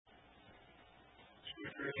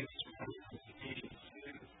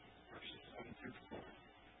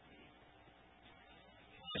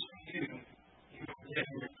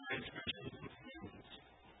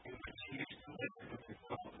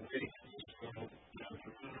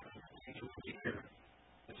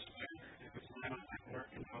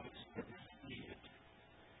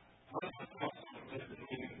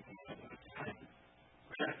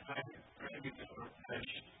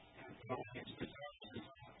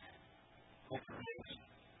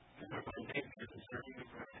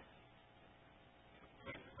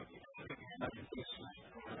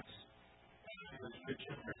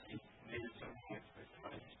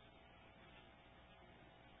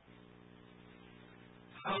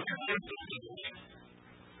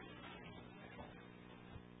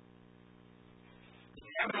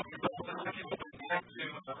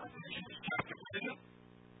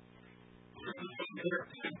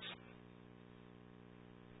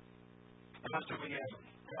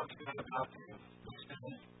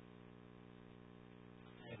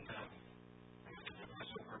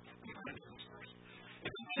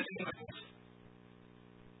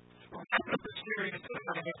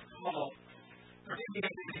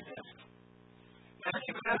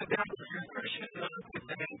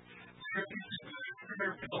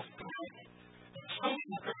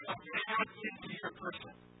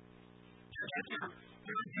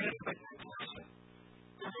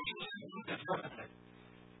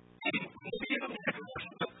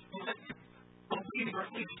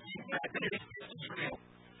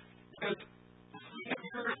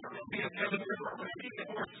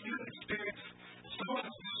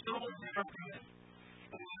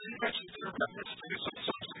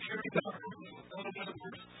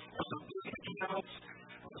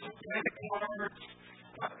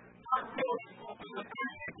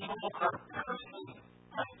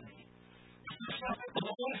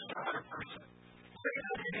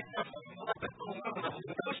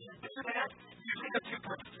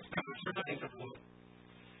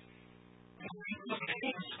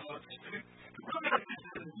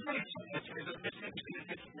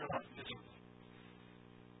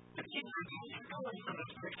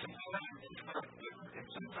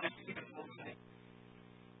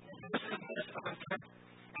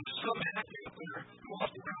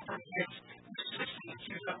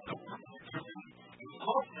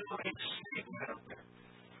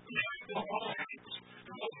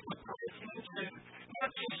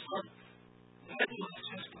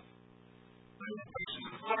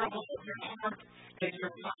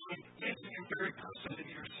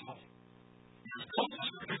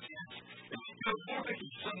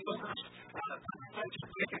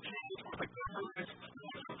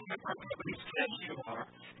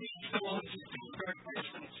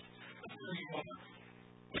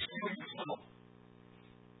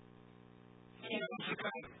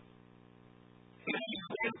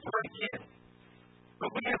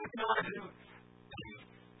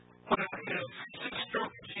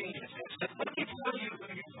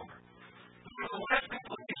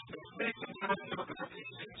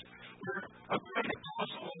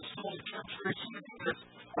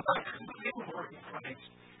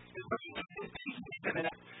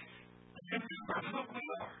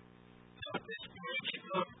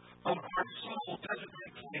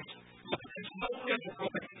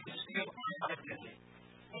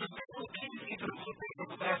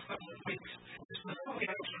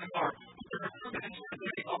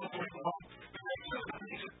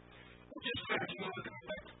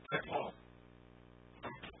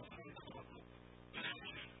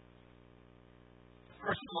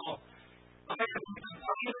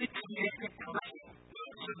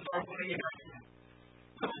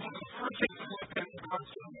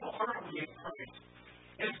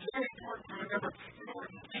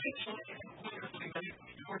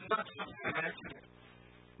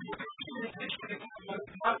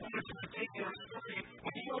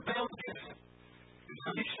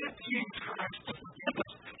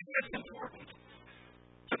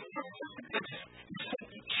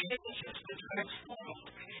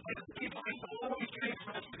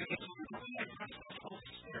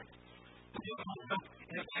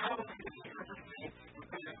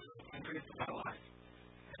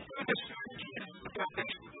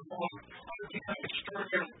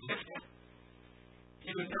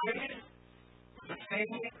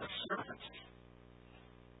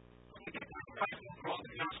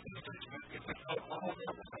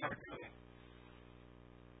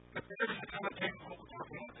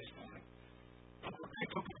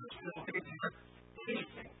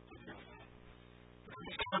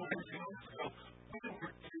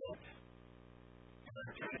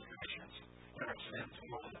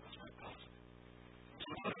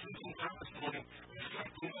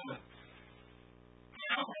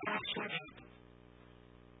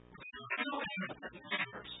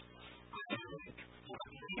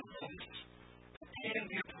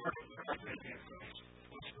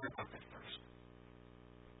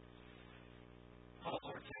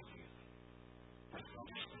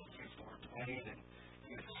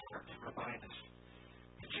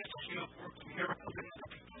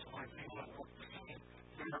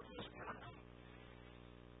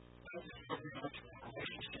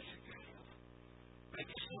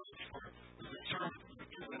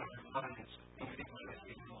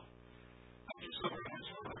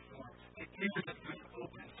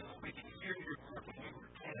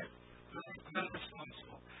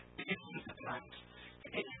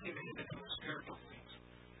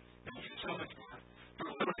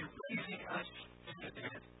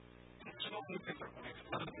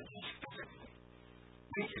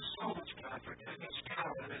so much God forgiveness,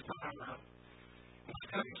 power that is not our own. It's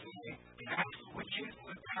coming to me and ask what you,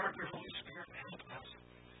 the power of your Holy Spirit, help us.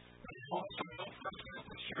 But also help us as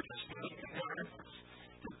the church is moving in our efforts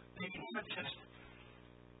to be not just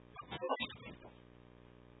across people,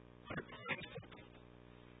 but praise the people.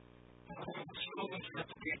 And all the children have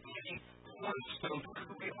to be living cornerstone of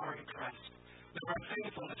who we are in Christ. That our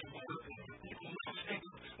faithfulness will work in the people who think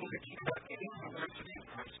when we keep our aim on where to be in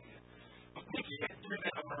Christ. But we can't do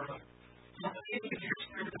that on our own. We're leaning in your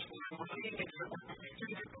spirit this morning. We're leaning in your work. We're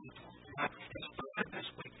doing your people. God, and start this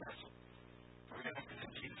week, vessel. We're going to have to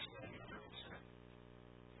continue to stand in your stead.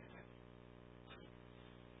 Amen.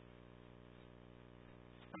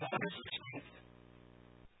 And the others are saying,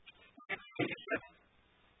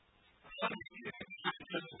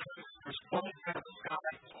 there's one kind of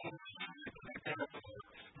God who is God for me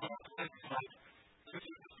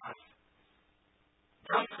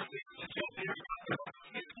is just there.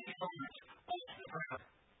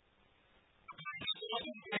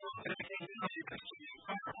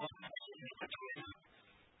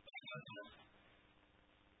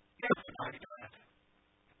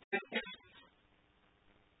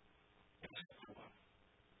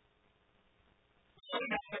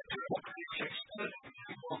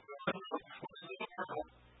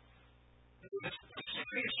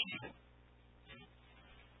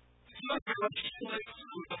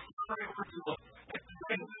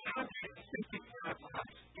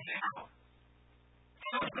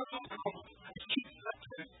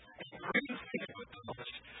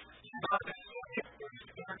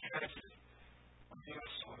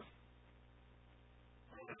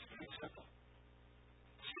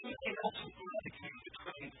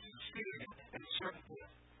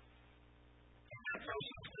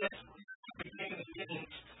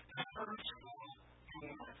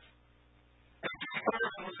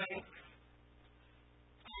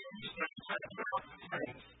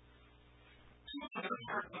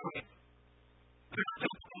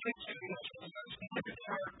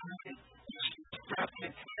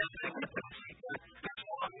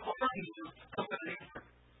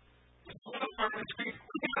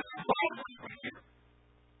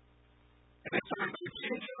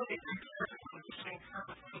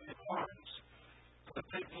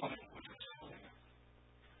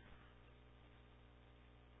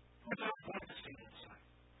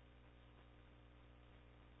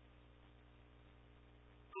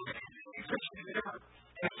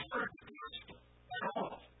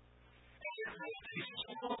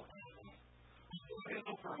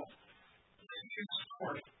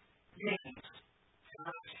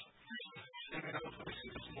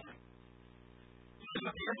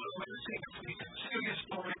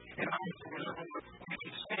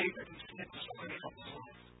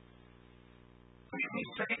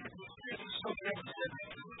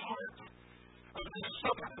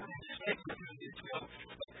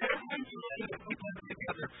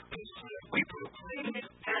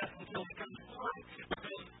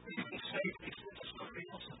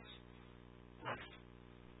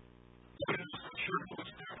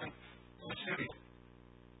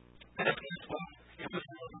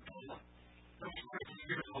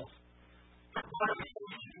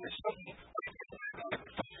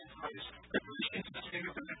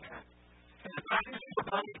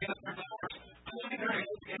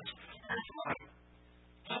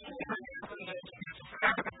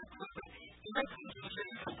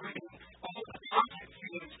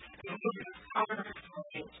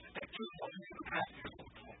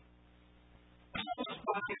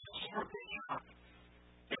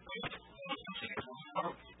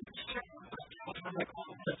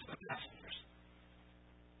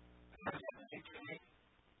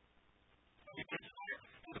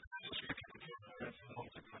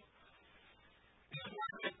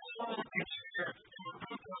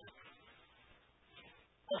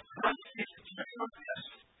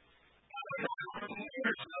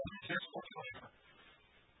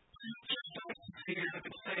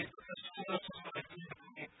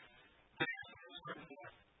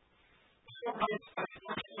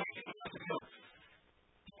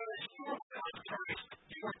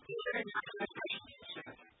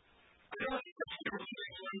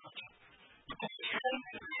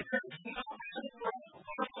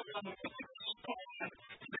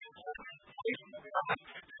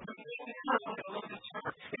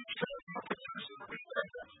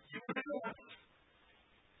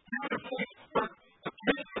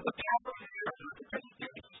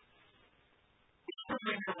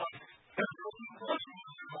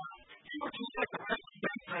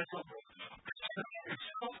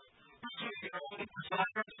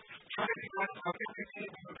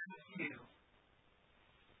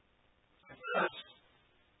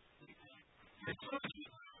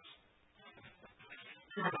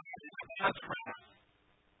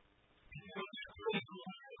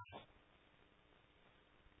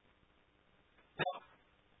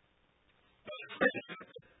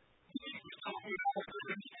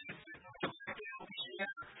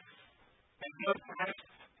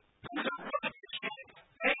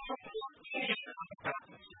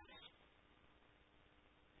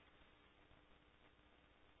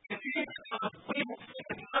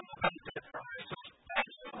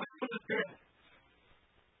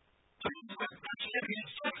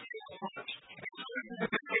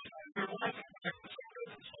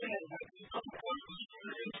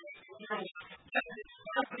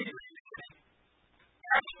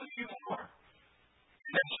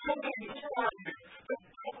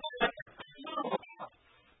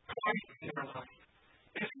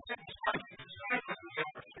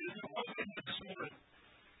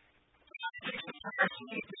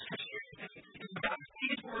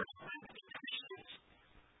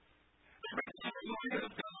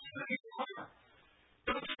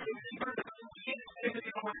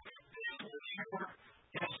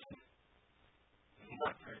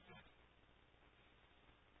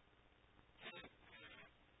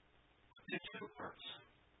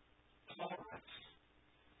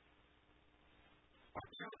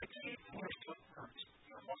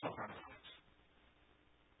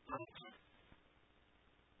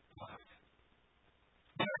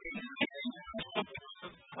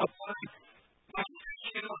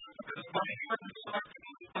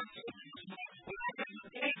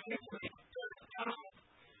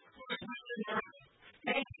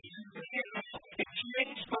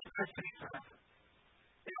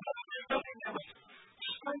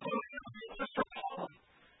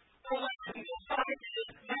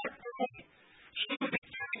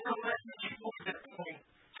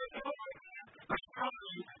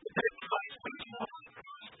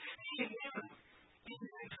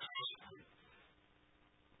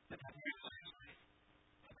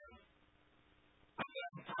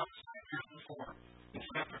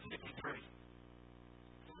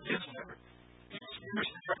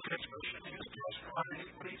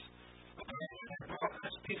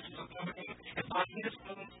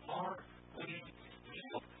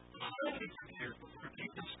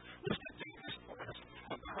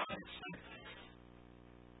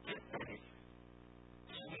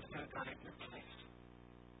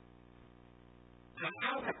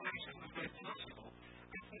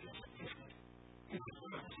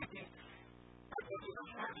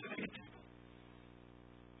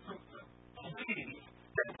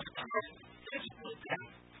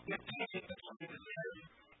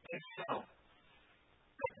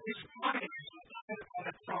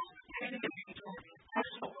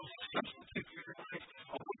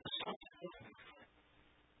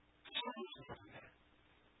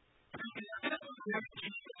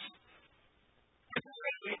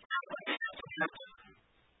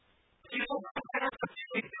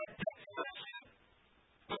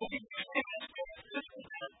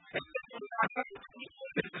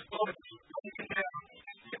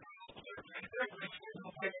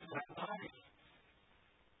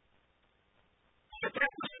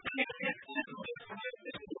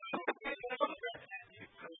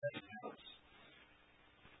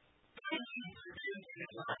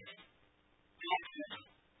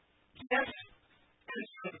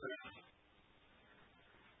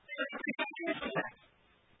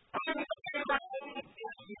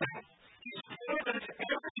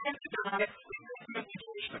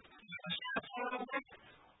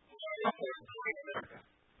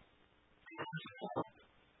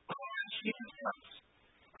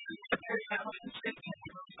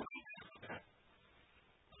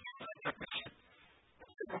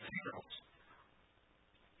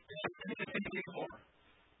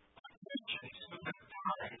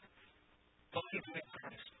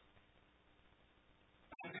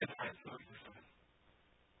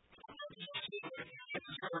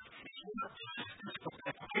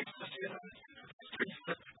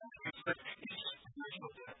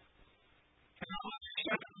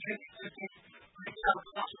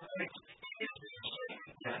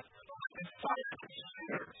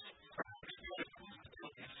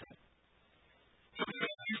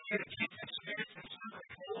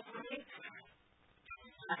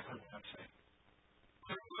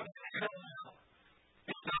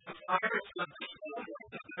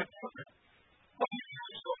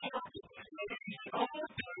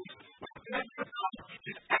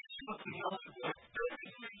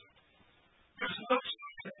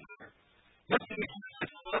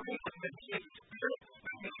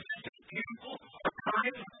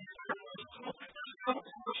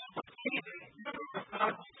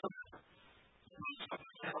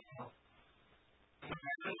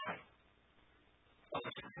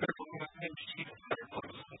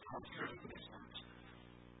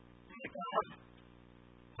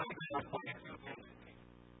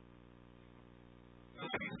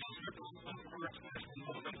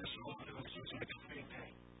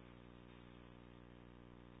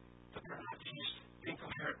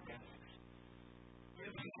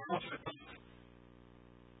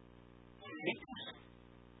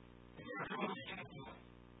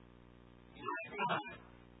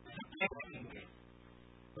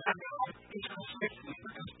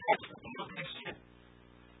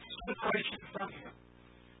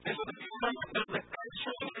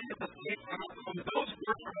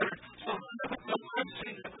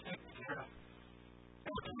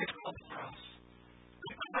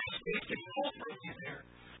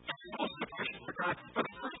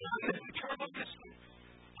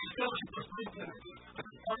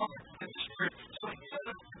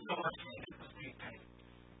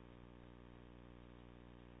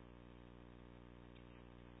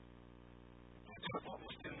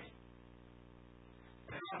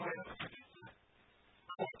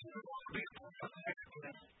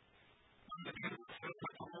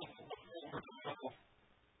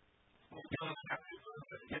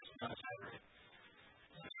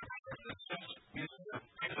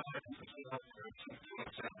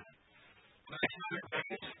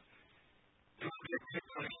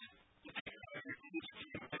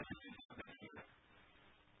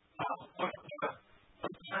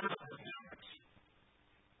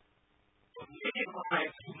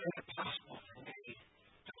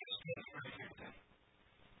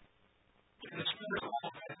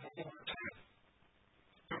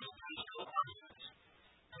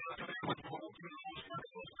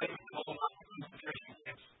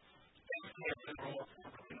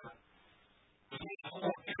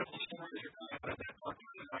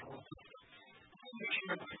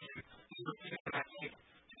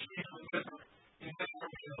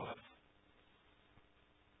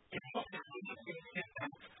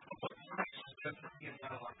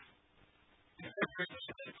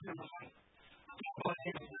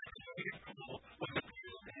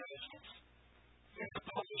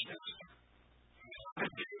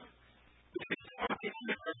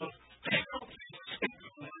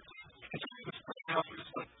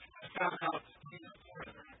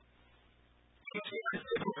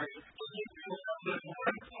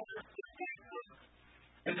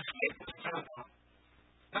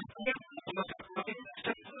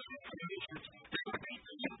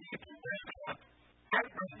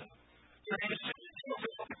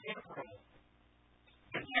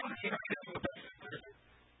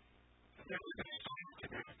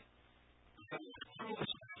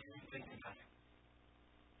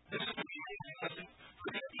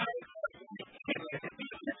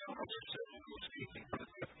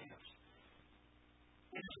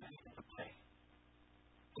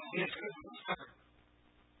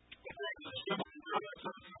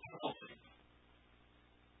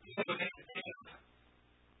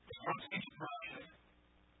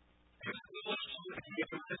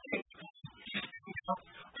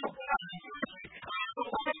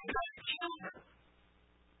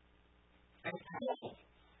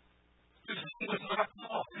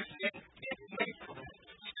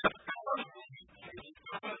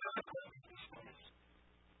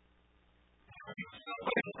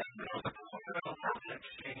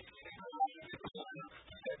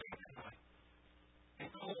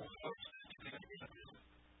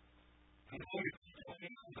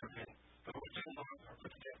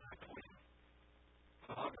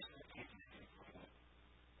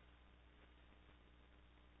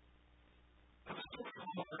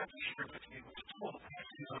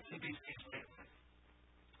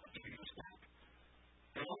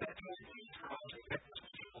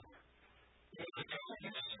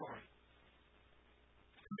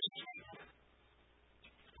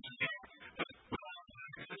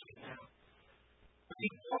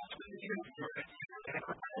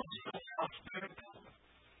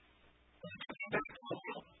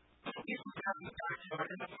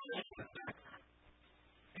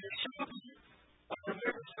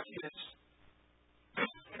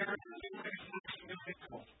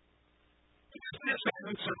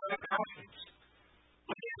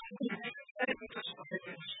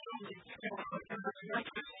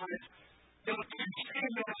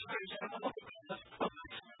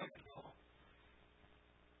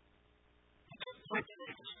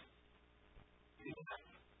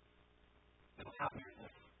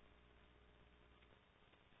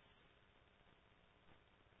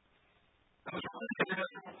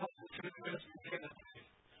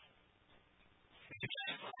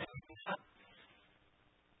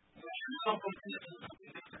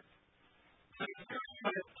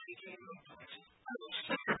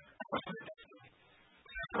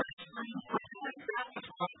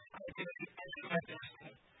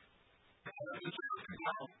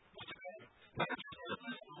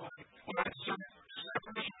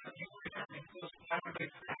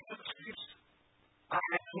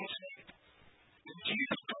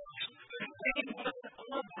 Jesus Christ, and he was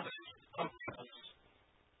all of us of us.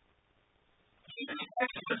 Jesus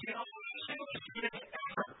Christ was the only sinless man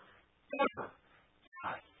ever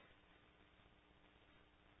died.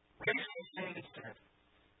 Raised from the dead is dead.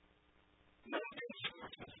 No good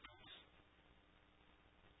short of us.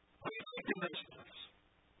 What do you think the next place?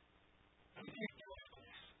 What do you think the next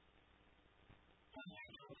place? What do you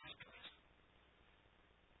think the next place?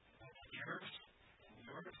 Yours and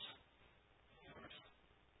yours.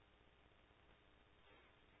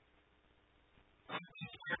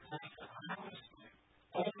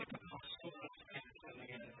 Only the gospel of faith in the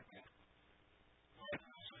end again.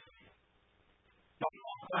 But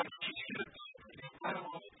I teach you to be right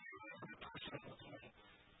along with you as a person with me.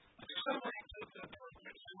 Somebody took the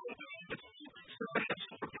purpose to live in somebody has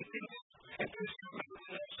something and there's somebody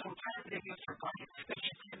that's so tired they get their body that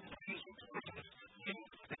she can't use it to live in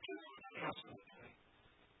the kingdom of God.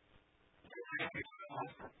 You're happy to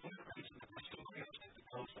offer one reason that we're still going to take the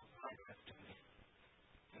gospel of God to me.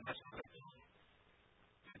 And that's what I do.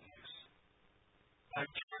 Good news. I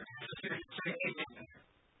can't hear you say amen.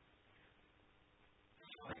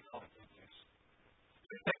 That's what I call it good news.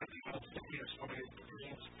 The second thing I want to do here is one of the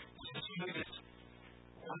dreams. This is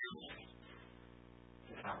wonderful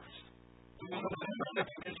in ours. We want to remember that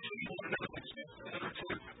we can see one another in order to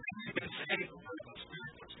even say the word of the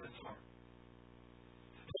Spirit that's in his heart.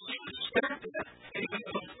 Jesus spared that, and even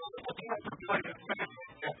though the Lord provided for them,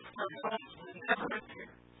 our problems will never appear.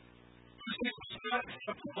 Jesus was not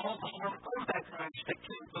from all the harm or that crime that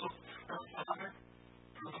killed both our Father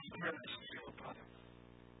and our parents and your brother.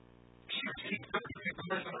 She received everything that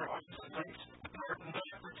lives in our arms and legs, but our not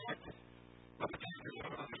protected by the teachers of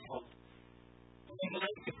others' fault. When the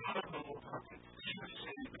lady of God no more broken, she was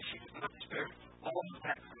saved, but she was not spared all of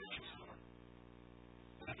that gracious heart.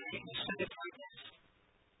 And he said it like this.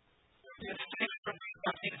 We have stayed from the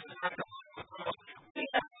bodies and not the cross. We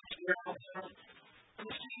have to spare ourselves. And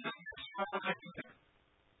the same is not what I do there.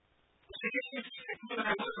 So if you think when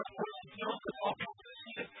I was a person, you know that all people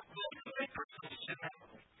see it, well, you can make personally sit that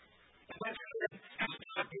way. And that's good. As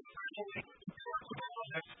God be personally important to all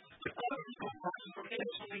of us, but other people are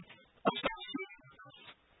instantly upset with us.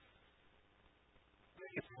 We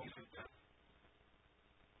get things like that.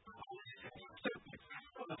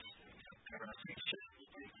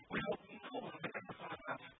 We hope we know what we're going to talk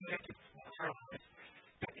about. Make it our life.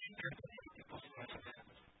 But in there, people's lives are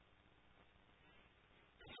happening.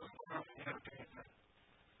 And so we're not going to have to get that.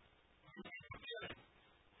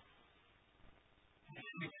 It's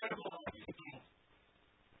an incredible life to be.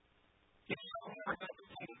 It's so hard not to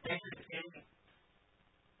take David in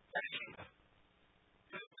Bathsheba.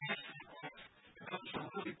 It's a massive life. It comes from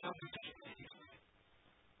really lovely to Jesus.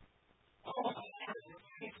 All the hard work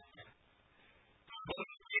he did. But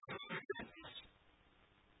it's a forgiveness.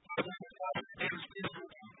 But when God is Israel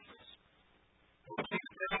Jesus. What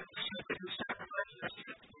takes God to somebody who sacrificed their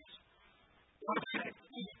sins? What can it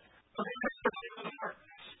be? But it has to do with the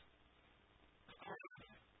darkness. Of course.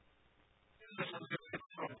 This is a good thing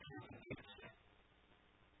from the truth in Jesus' name.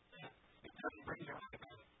 It doesn't bring your eyes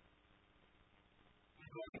back. You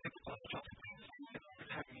go and think about something else.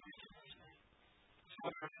 It's having you do something. So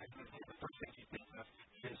what I'm saying is the first thing you think of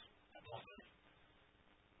is adultery.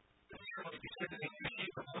 The fear must be sitting in your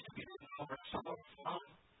sheep or must be sitting over someone's mom.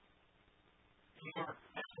 You are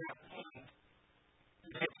at that point.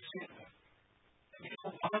 You have to see them. And you know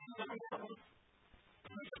why you don't know them?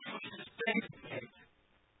 Because the choice is David made.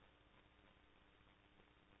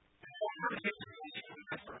 And all your history is from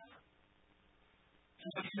that forever. So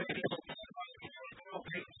what you made is somebody who is no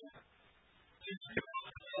painful. You feel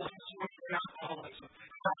the alcoholism.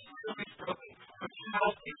 That's really broken. But you know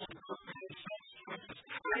people who are making such choices.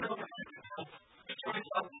 I know that you can help. The choice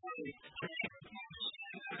of the way to keep you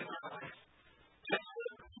in your life. Just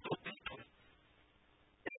so deeply.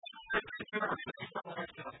 It's hard to hear our faith from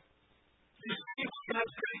lifetime. You see what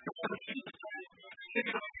God's grace is what Jesus said. You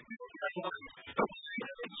know, you do that life. Don't see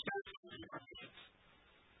that it starts with your needs.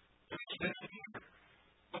 But it's been here.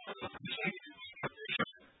 One of the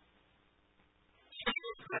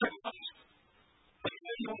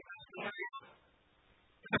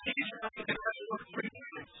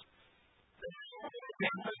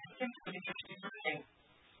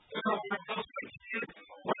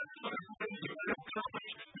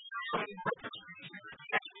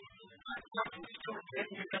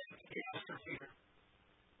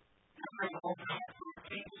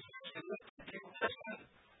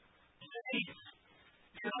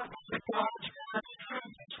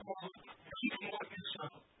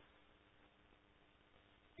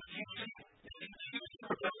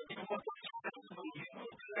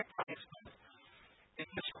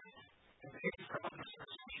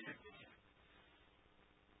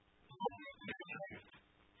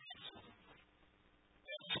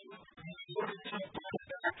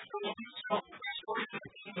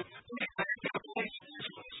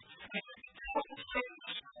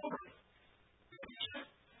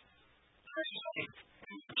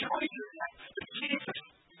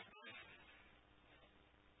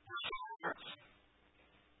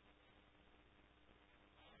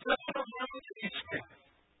Today,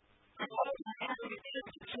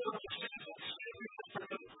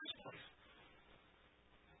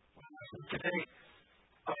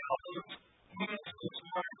 I also use this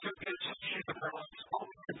time to get some shit about all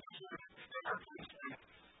the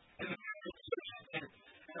and the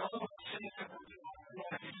and all of the things that we're doing.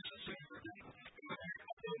 I used to say that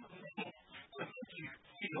you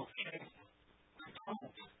feel shame and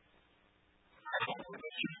told. I hope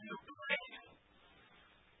that you feel great.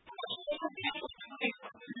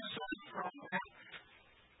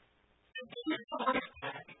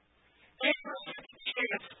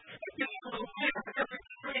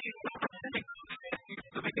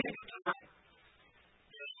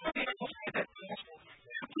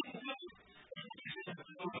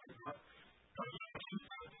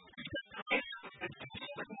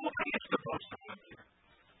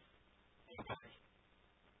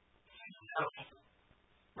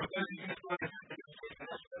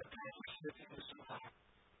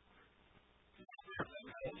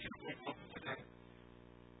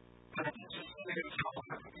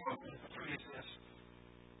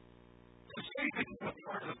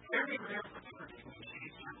 Very rare opportunity to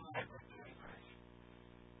see your life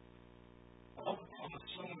all on the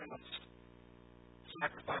same minutes,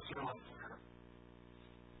 sacrifice your life for her.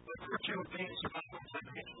 The virtue of being surrounded by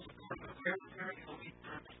angels are very, very elite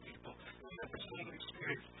group of people who have the same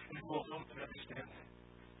experience and who will know and understand it.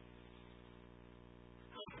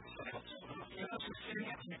 You know, so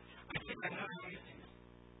seriously, I think I never used you.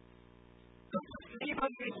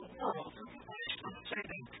 Anybody in the world who is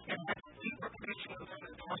saying and has deep recognition of the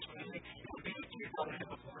endorsement, it would be the people that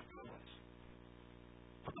have a more influence.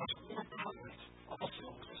 But those four brothers also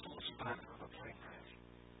was the survivor of a plane crash.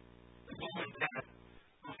 The woman that,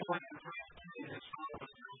 before the crash, his father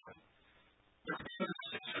was doing, there were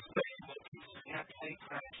 6 or 7 pieces of that plane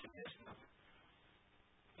crash in his number.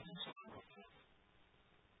 And he survived.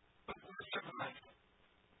 But we're survived.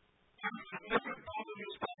 I've never called him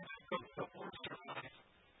his father, but we're survived.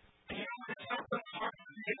 And you know, it's not that hard to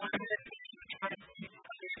be able to make it to try to keep the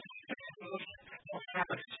emotion or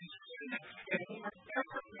habits and more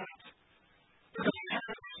ever not. There's a matter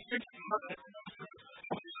of thinking about it. You may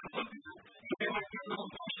like your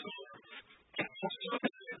little emotional and also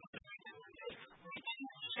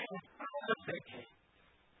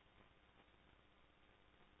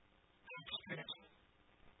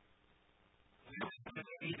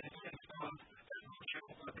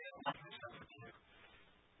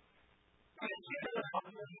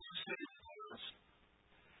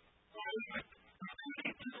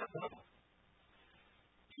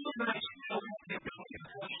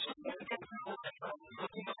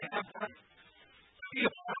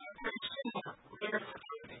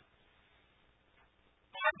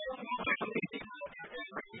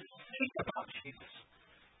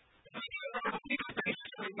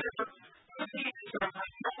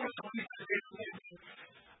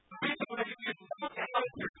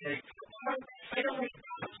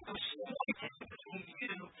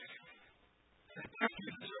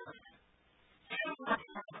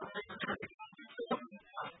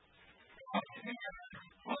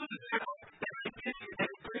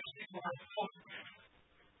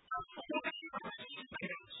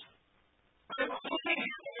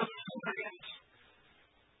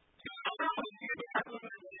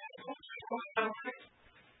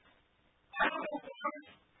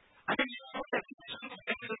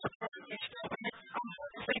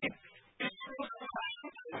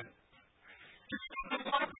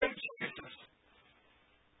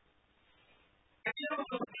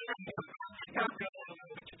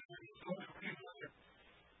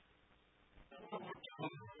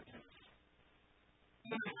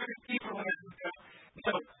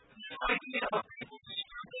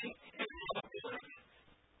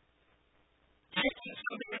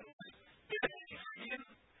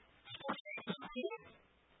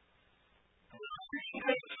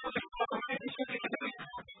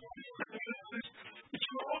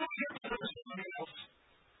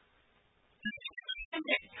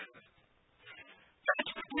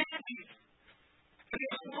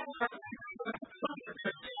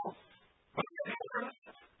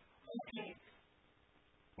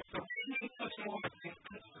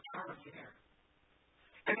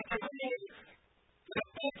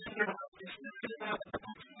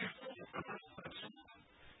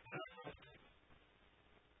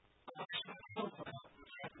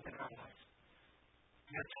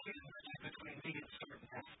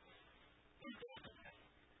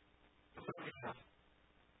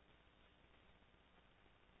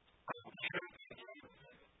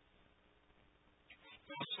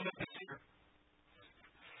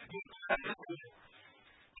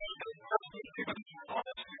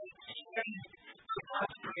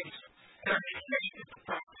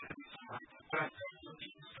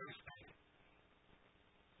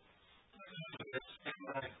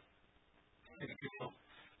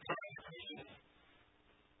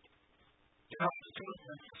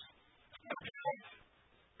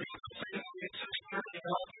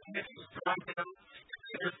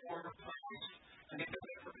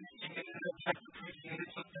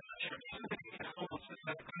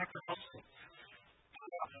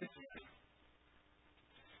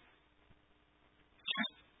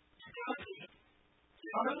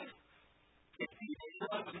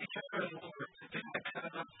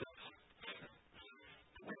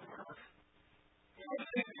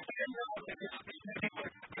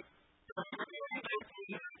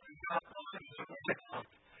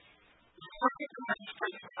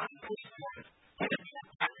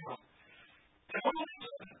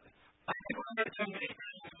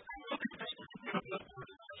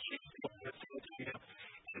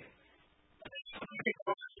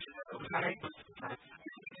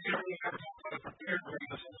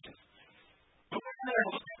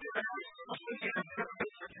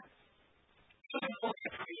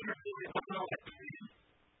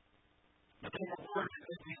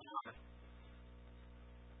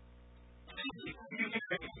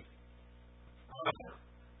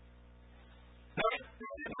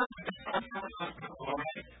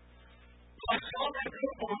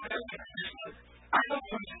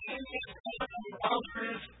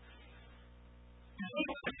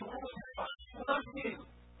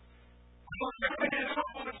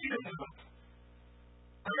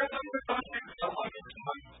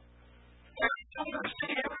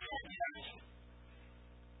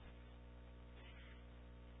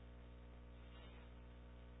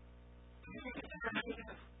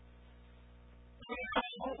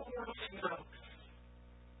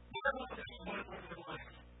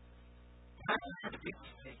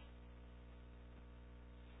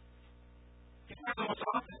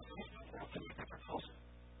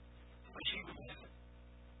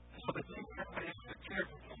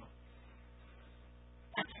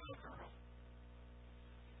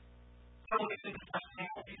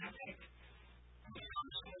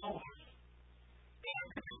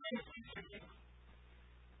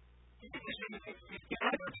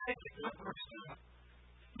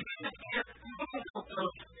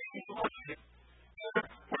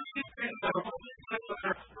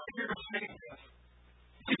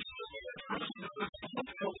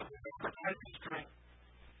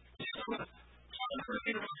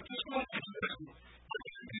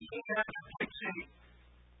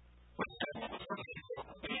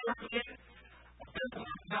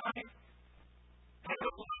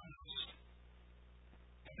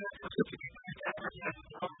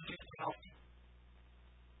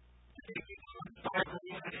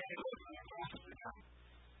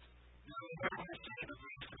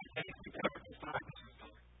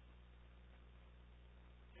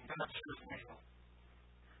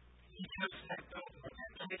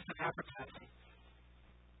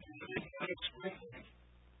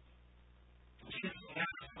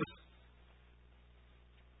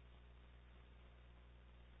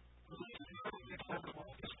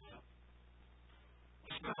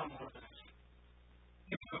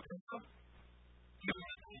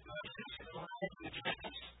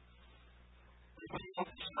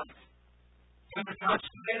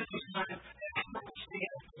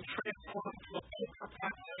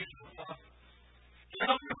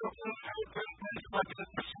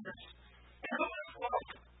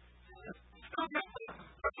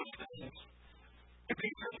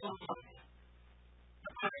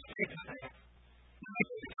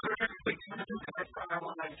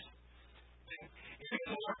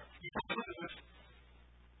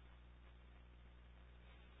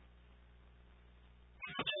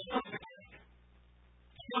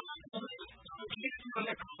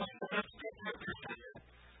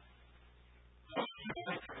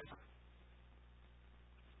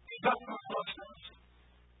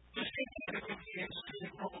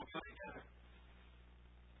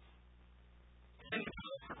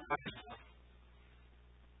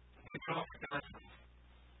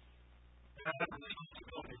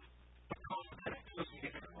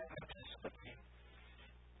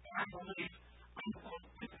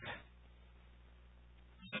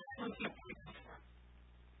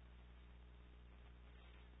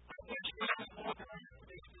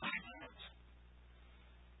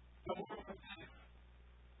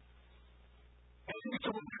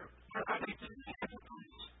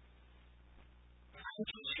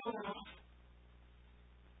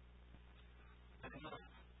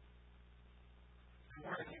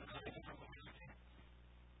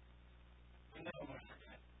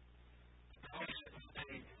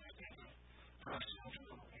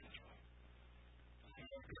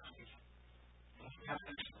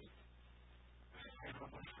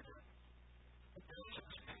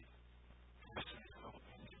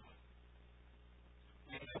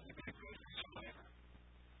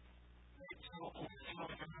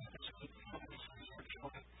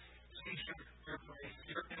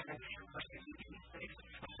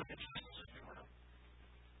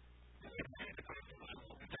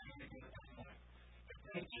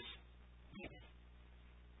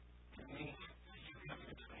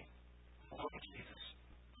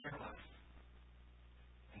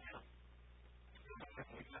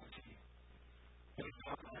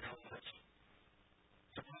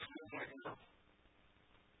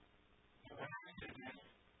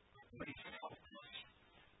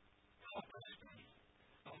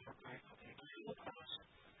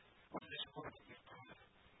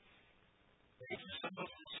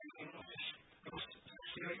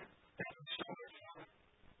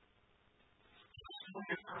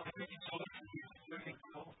making so much for you, living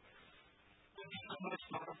well. Thank you so much,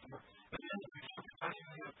 Father, for sacrificing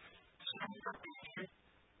your son, your country,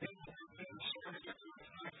 and the service that you have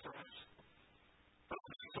done for us.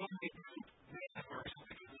 Father, so many good mentors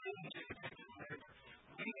that you really take advantage of later.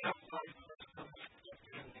 We have life for us to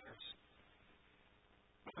live in theirs.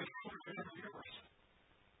 But we know we're yours.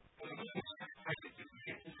 And we need to sacrifice it to you.